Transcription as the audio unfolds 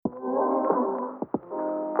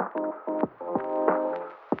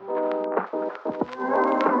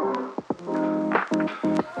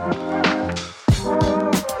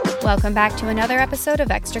welcome back to another episode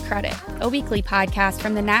of Extra Credit, a weekly podcast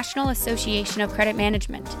from the National Association of Credit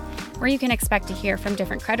Management, where you can expect to hear from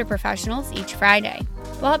different credit professionals each Friday.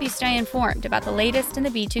 We'll help you stay informed about the latest in the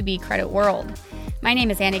B2B credit world. My name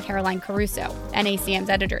is Annie Caroline Caruso, NACM's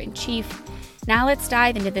editor-in-chief. Now let's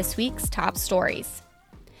dive into this week's top stories.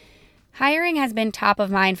 Hiring has been top of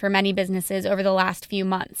mind for many businesses over the last few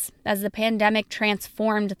months as the pandemic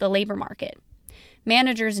transformed the labor market.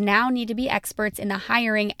 Managers now need to be experts in the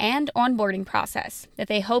hiring and onboarding process if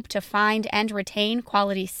they hope to find and retain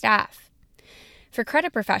quality staff. For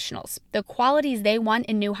credit professionals, the qualities they want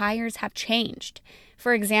in new hires have changed.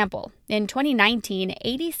 For example, in 2019,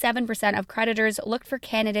 87% of creditors looked for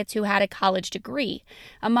candidates who had a college degree,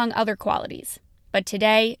 among other qualities. But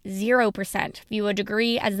today, 0% view a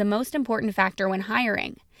degree as the most important factor when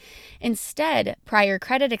hiring. Instead, prior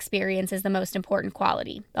credit experience is the most important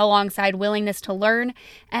quality, alongside willingness to learn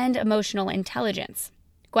and emotional intelligence.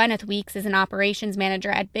 Gwyneth Weeks is an operations manager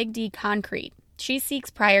at Big D Concrete. She seeks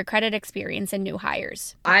prior credit experience in new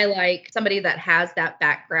hires. I like somebody that has that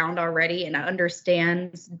background already and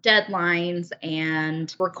understands deadlines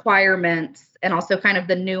and requirements and also kind of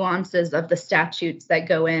the nuances of the statutes that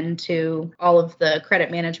go into all of the credit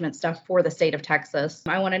management stuff for the state of Texas.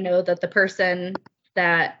 I want to know that the person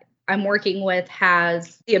that I'm working with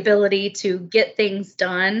has the ability to get things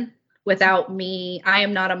done without me. I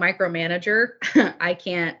am not a micromanager.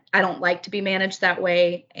 I don't like to be managed that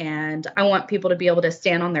way. And I want people to be able to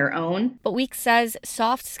stand on their own. But Weeks says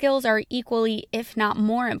soft skills are equally, if not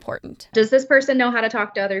more important. Does this person know how to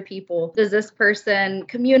talk to other people? Does this person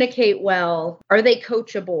communicate well? Are they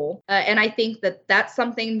coachable? And I think that that's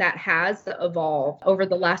something that has evolved over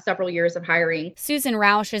the last several years of hiring. Susan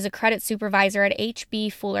Rausch is a credit supervisor at H.B.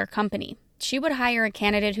 Fuller Company. She would hire a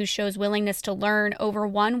candidate who shows willingness to learn over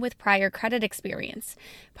one with prior credit experience,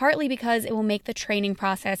 partly because it will make the training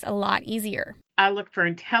process a lot easier. I look for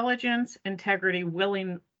intelligence, integrity,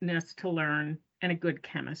 willingness to learn, and a good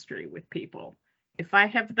chemistry with people. If I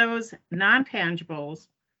have those non-tangibles,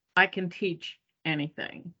 I can teach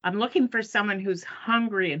anything. I'm looking for someone who's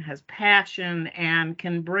hungry and has passion and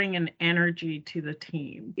can bring an energy to the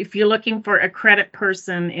team. If you're looking for a credit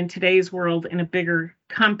person in today's world in a bigger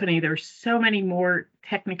company, there's so many more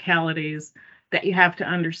technicalities that you have to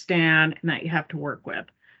understand and that you have to work with.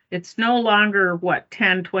 It's no longer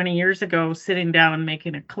 10, 20 years ago sitting down and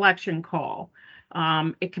making a collection call.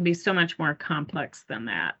 It can be so much more complex than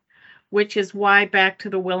that, which is why back to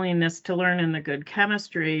the willingness to learn and the good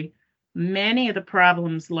chemistry, many of the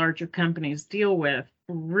problems larger companies deal with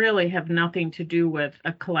really have nothing to do with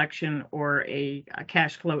a collection or a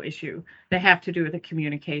cash flow issue. They have to do with a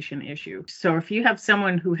communication issue. So if you have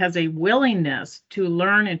someone who has a willingness to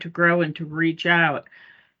learn and to grow and to reach out,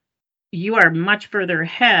 you are much further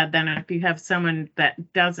ahead than if you have someone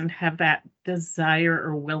that doesn't have that desire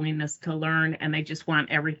or willingness to learn and they just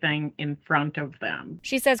want everything in front of them.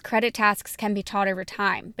 She says credit tasks can be taught over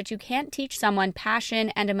time, but you can't teach someone passion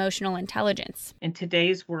and emotional intelligence. In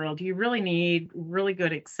today's world, you really need really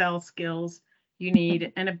good Excel skills. You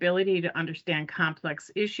need an ability to understand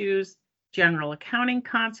complex issues, general accounting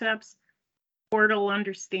concepts, portal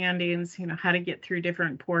understandings, how to get through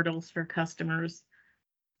different portals for customers,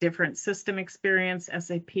 different system experience,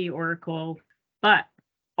 SAP, Oracle, but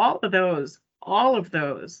all of those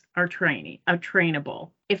are trainable.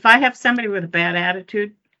 If I have somebody with a bad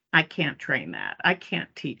attitude, I can't train that. I can't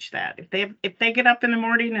teach that. If they get up in the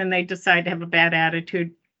morning and they decide to have a bad attitude,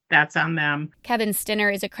 that's on them. Kevin Stinner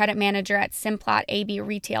is a credit manager at Simplot AB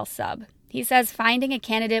Retail Sub. He says finding a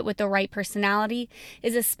candidate with the right personality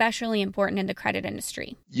is especially important in the credit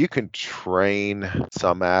industry. You can train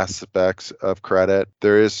some aspects of credit.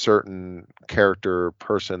 There is certain character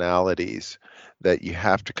personalities that you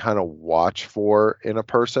have to kind of watch for in a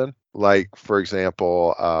person. Like, for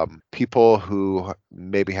example, people who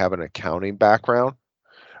maybe have an accounting background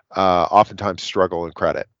oftentimes struggle in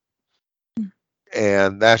credit.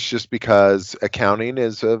 And that's just because accounting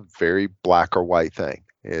is a very black or white thing.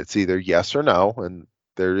 It's either yes or no, and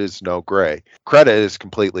there is no gray. Credit is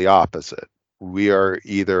completely opposite. We are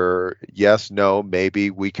either yes, no,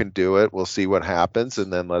 maybe we can do it. We'll see what happens,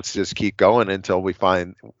 and then let's just keep going until we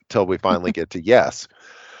finally get to yes.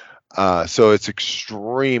 So it's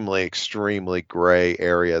extremely, extremely gray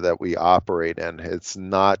area that we operate in. It's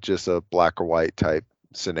not just a black or white type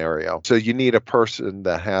scenario. So you need a person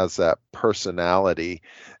that has that personality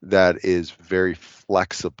that is very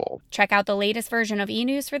flexible. Check out the latest version of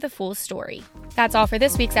eNews for the full story. That's all for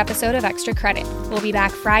this week's episode of Extra Credit. We'll be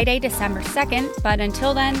back Friday, December 2nd, but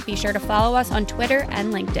until then, be sure to follow us on Twitter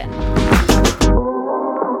and LinkedIn.